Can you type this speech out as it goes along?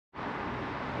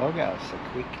Well guys, a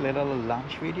quick little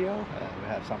lunch video. We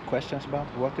have some questions about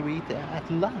what do we eat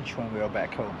at lunch when we are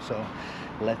back home. So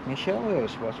let me show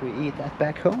us what we eat at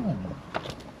back home.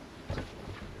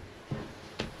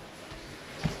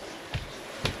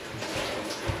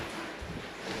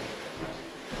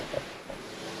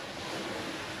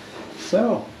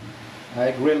 So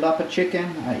I grilled up a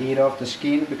chicken. I eat off the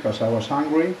skin because I was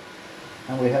hungry.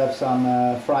 And we have some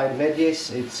fried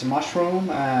veggies. It's mushroom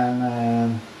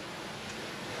and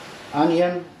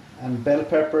onion and bell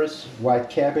peppers, white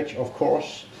cabbage of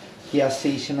course. Here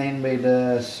seasoning with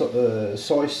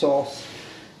soy sauce,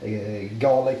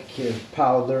 garlic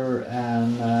powder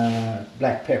and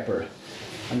black pepper.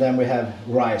 And then we have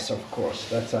rice of course.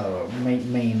 That's our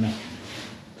main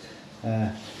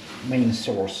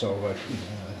source of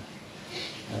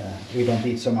we don't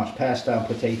eat so much pasta and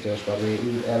potatoes, but we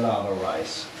eat a lot of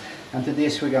rice. And to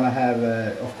this we're gonna have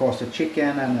of course the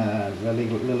chicken and a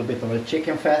little bit of a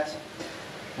chicken fat.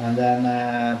 And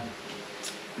then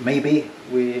maybe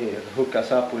we hook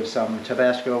us up with some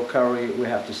Tabasco curry. We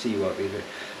have to see what we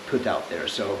put out there.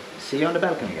 So see you on the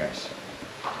balcony, guys.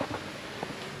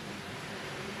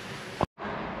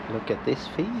 Look at this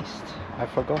feast. I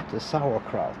forgot the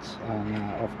sauerkraut and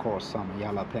of course some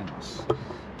jalapenos.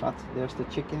 But there's the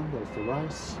chicken, there's the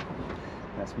rice.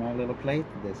 That's my little plate.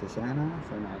 This is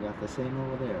Anna's and I got the same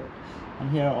over there. And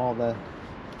here are all the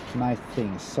nice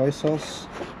things. Soy sauce.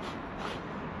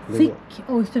 Thick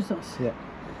oyster sauce. Yeah.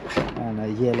 And a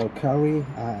yellow curry.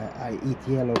 I eat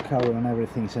yellow curry on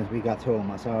everything since we got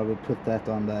home, so I will put that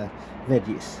on the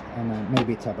veggies and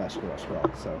maybe Tabasco as well.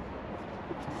 So,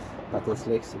 but this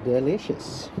looks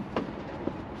delicious.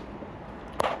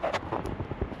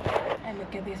 And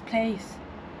look at this place.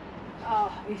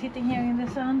 Oh, we're sitting here in the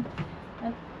sun.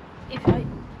 And if I...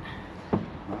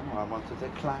 No, I wanted to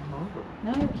climb over.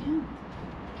 No, you can't.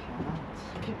 Cannot.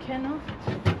 You cannot.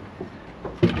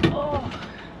 Oh.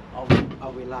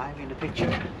 Are we live in the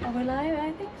picture? Are we live?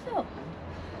 I think so.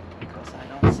 Because I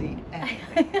don't see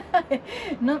anything.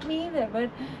 Not me either, but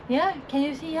yeah, can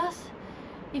you see us?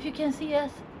 If you can see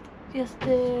us, just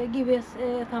give us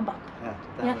a thumb up.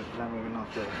 Yeah, then we will not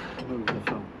move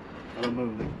the phone. I will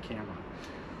move the camera.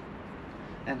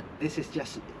 And this is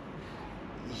just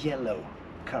yellow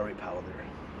curry powder.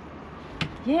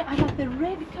 Yeah, I like the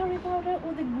red curry powder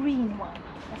or the green one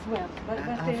as well. But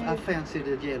I fancy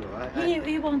the yellow.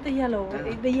 You want the yellow,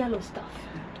 the yellow stuff.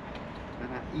 And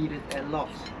I eat it a lot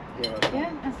here at home.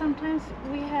 Yeah, and sometimes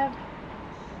we have,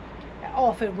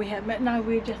 often we have, but now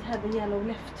we just have the yellow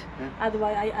left. Yeah.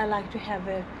 Otherwise I like to have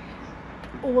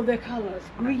all the colors,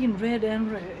 green, red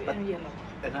and yellow.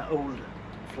 And an old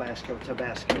flask of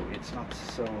Tabasco, it's not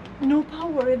so... No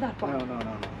power in that one.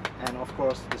 No. And of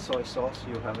course the soy sauce,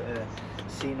 you have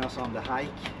seen us on the hike,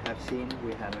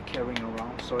 we have a carrying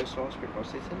around soy sauce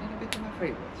because it's a little bit of my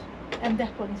favorite. And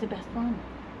that one is the best one.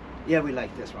 Yeah, we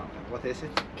like this one. What is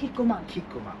it? Kikkoman.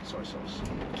 Kikkoman soy sauce.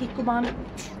 Kikkoman,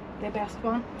 the best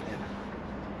one. Yeah.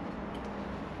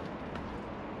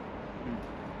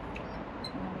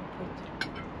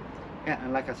 Yeah,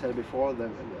 and like I said before,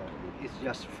 it's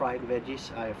just fried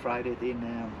veggies. I fried it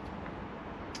in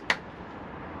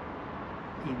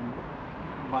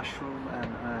mushroom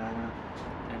and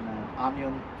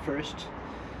onion first,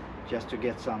 just to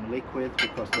get some liquid,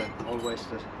 because always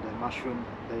the mushroom,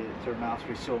 they turn out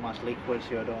with so much liquid,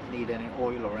 so you don't need any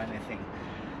oil or anything.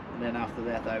 And then after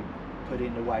that I put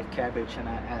in the white cabbage, and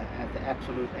at the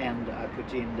absolute end I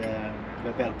put in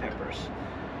the bell peppers,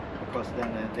 because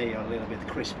then they are a little bit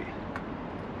crispy.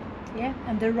 Yeah,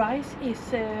 and the rice is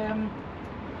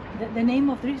the name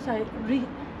of this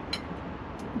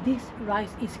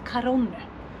rice is caronne.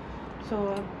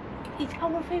 So it's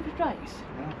our favorite rice.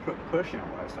 Yeah, Persian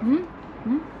rice.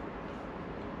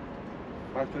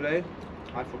 But today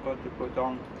I forgot to put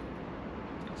on.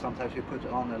 Sometimes you put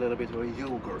on a little bit of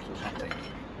yogurt or something,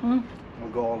 or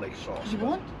garlic sauce. You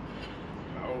want?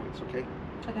 No, it's okay.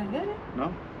 I can get it.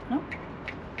 No. No.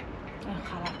 And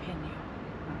jalapeno.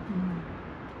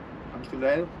 And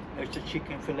today it's a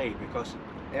chicken fillet, because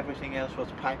everything else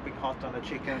was piping hot on the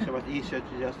chicken, so it was easier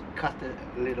to just cut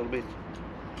a little bit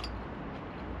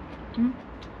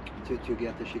to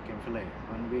get the chicken fillet.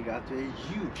 And we got a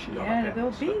huge jalapenos. Yeah,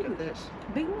 they're big. Look at this.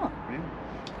 Big one. Yeah.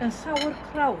 And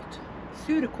sauerkraut,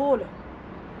 surkål.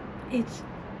 It's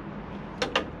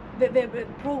the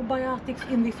probiotics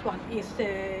in this one is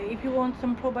if you want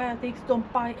some probiotics, don't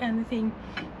buy anything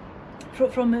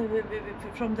from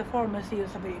the pharmacy or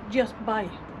something. Just buy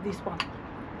this one.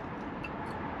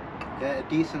 Yeah, a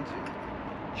decent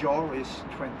jar is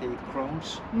 20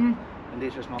 crowns. And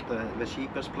this is not the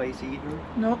cheapest place either.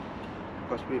 No.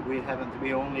 because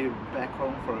we only back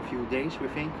home for a few days, we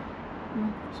think.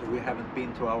 So we haven't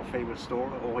been to our favorite store,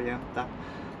 Orienta,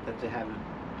 that they have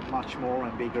much more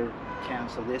and bigger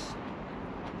cans of this.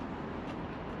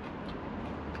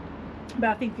 But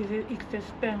I think it's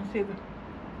expensive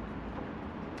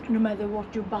no matter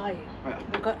what you buy. Yeah.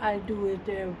 Because I do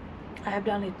it, I have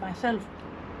done it myself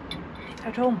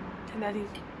at home, and that is,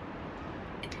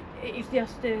 it's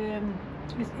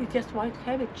just white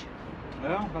cabbage.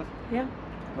 Yeah, but Yeah.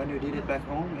 when you did it back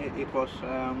home, it was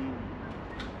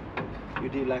you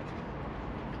did like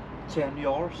 10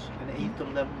 jars, and 8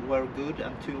 of them were good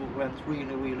and 2 went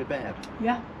really, really bad.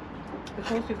 Yeah,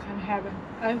 because you can have,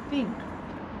 I think,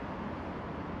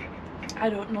 I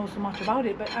don't know so much about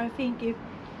it, but I think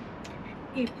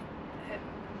if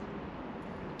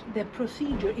the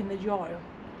procedure in the jar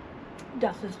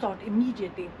doesn't start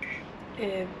immediately,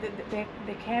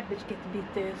 the cabbage gets a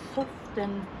bit soft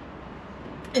and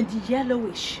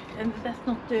yellowish, and that's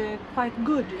not quite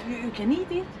good. You can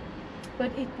eat it,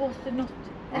 but it was not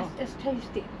as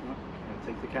tasty. I'll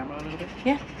take the camera a little bit.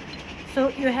 Yeah, so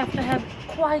you have to have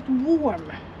quite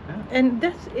warm, and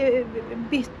that's a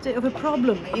bit of a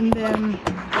problem in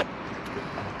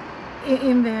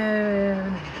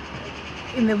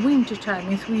the winter time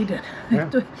in Sweden. Yeah.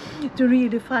 to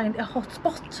really find a hot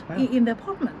spot in the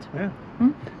apartment. Yeah.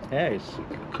 Yeah, it's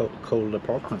cold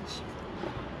apartments.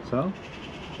 So,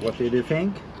 what did you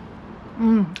think?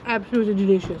 Absolutely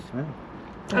delicious.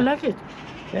 Yeah. I like it.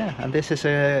 Yeah, and this is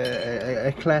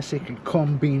a classic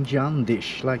kombinjan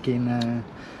dish, like in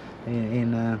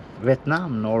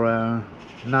Vietnam, or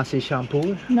Nasi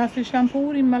Campur. Nasi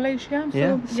Campur in Malaysia. So,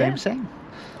 Yeah, same.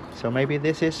 So maybe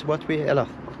this is what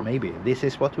this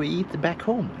is what we eat back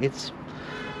home. It's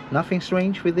nothing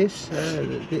strange with this.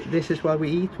 This is what we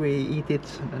eat. We eat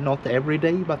it not every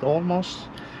day, but almost.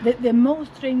 The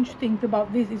most strange thing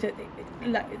about this is that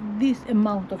this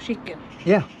amount of chicken.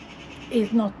 Yeah.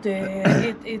 It's not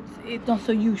it's not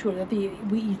so usual that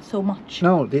we eat so much.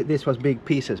 No, this was big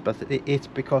pieces, but it's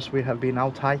because we have been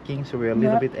out hiking, so we're a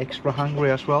little bit extra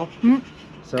hungry as well.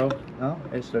 So no,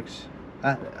 it looks.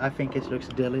 I think it looks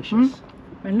delicious.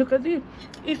 And look at this.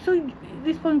 It's so.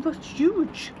 This one was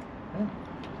huge. Yeah.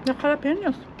 The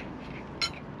jalapenos.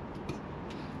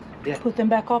 Yeah. Put them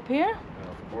back up here.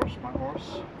 Of course, my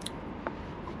horse.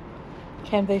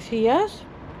 Can they see us?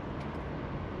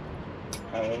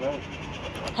 I don't know.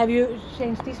 Have you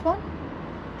changed this one?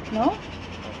 No?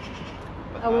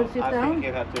 But I will sit I down. think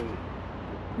you have to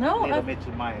No, little bit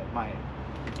to my.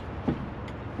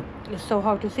 it's so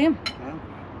hard to see. Yeah.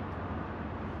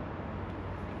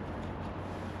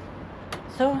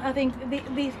 So I think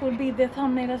this will be the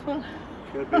thumbnail as well.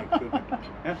 Could be.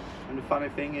 Yeah. And the funny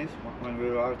thing is, when we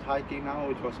were out hiking now,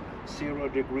 it was 0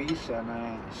 degrees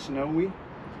and snowy.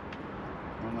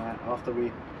 And after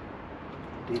we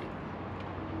did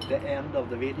the end of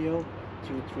the video,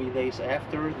 2-3 days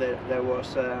after, there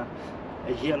was a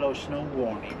yellow snow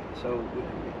warning. So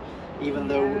even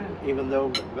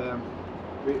though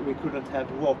we couldn't have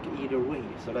walk either way,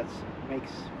 so that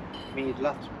makes me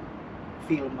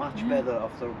feel much better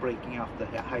after breaking up the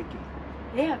hiking.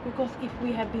 Yeah, because if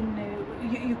we have been,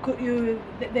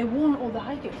 they warn all the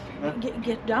hikers,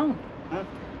 get down.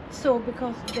 So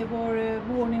because there were a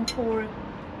warning for,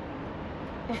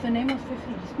 what's the name of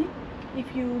förfrysning?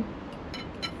 If you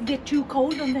get too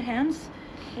cold on the hands,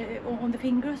 on the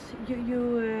fingers,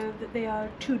 they are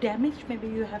too damaged. Maybe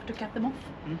you have to cut them off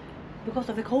because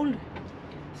of the cold.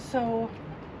 So,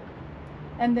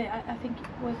 and I think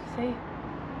it was, say,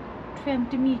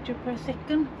 20 meters per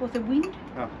second was the wind.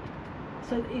 Yeah.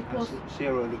 So it was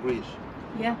 0 degrees.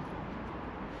 Yeah.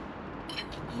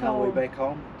 Now So we're back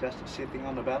home, just sitting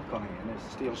on the balcony, and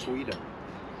it's still Sweden.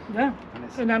 yeah,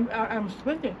 And and I'm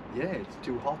sweating. yeah, it's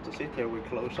too hot to sit here with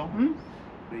clothes on.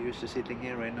 We're used to sitting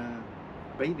here in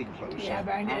bathing clothes. Yeah,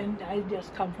 but and I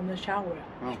just come from the shower.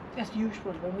 Oh. As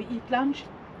usual, when we eat lunch,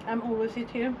 I'm always sit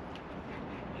here,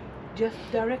 just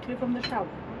directly from the shower.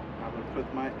 I will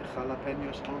put my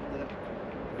jalapenos on the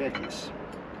veggies.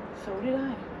 So did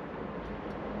I.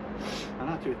 And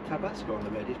I threw Tabasco on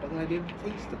the veggies, but I didn't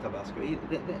taste the Tabasco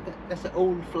either. That's an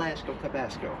old flask of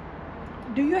Tabasco.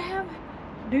 Do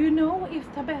you know if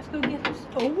Tabasco gets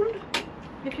old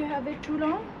if you have it too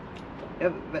long?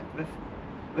 Yeah,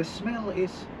 the smell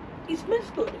is. It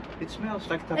smells good. It smells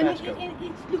like And Tabasco.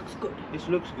 it looks good. It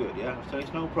looks good, yeah. So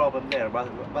it's no problem there. But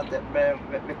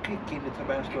the kick in the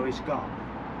Tabasco is gone.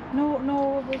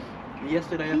 No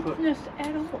Yesterday I put. sweetness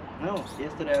at all. No,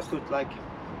 yesterday I put like.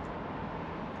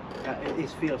 It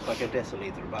feels like a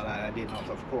deciliter, but I did not,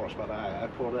 of course. But I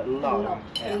poured a lot.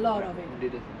 A lot of it. I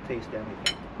didn't taste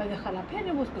anything. But the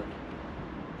jalapeno was good.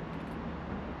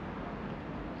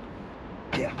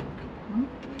 Yeah. Mm.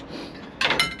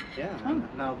 Yeah,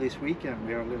 and now this weekend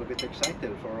we are a little bit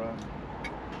excited for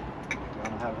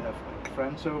gonna have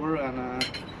friends over and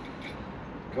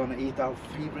gonna eat our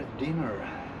favorite dinner,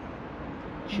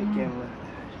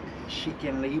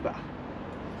 chicken liba.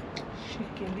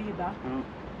 Chicken liba. Mm.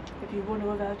 If you wonder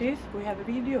what that is, we have a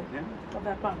video of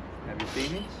that one. Have you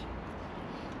seen it?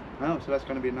 No, so that's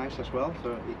gonna be nice as well.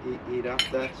 So eat up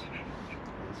that.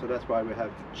 So that's why we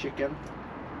have chicken.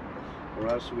 Or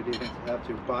else we didn't have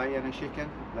to buy any chicken.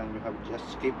 Then we have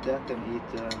just skipped that and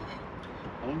eat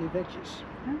only veggies.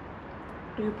 Mm.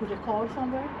 Do you put a card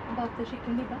somewhere about the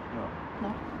chicken liver? No.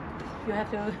 No. You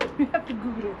have to you have to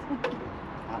Google it.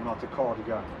 I'm not a card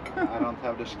guy. I don't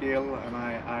have the skill, and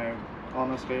I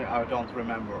honestly I don't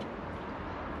remember.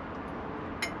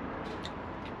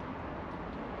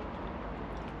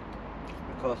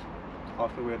 Because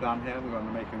after we're done here, we're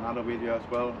gonna make another video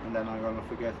as well, and then I'm gonna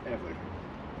forget everything.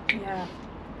 Yeah.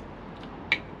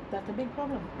 That's a big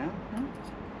problem. Yeah. Mm.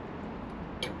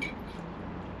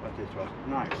 But it was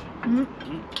nice. Mm.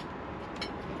 Mm.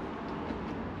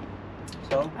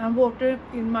 So, And water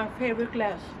in my favorite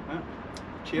glass.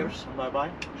 cheers and bye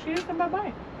bye. Cheers and bye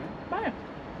bye. Bye.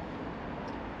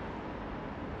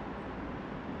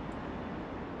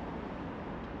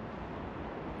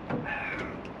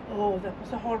 Oh, that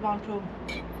was a hard one too.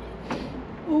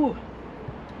 Ooh,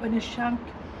 when you chunk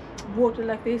water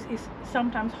like this, it's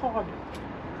sometimes hard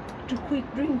to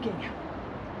quit drinking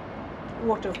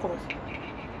water, of course.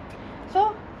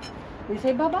 So we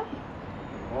say bye bye.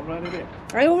 Already did.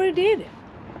 I already did.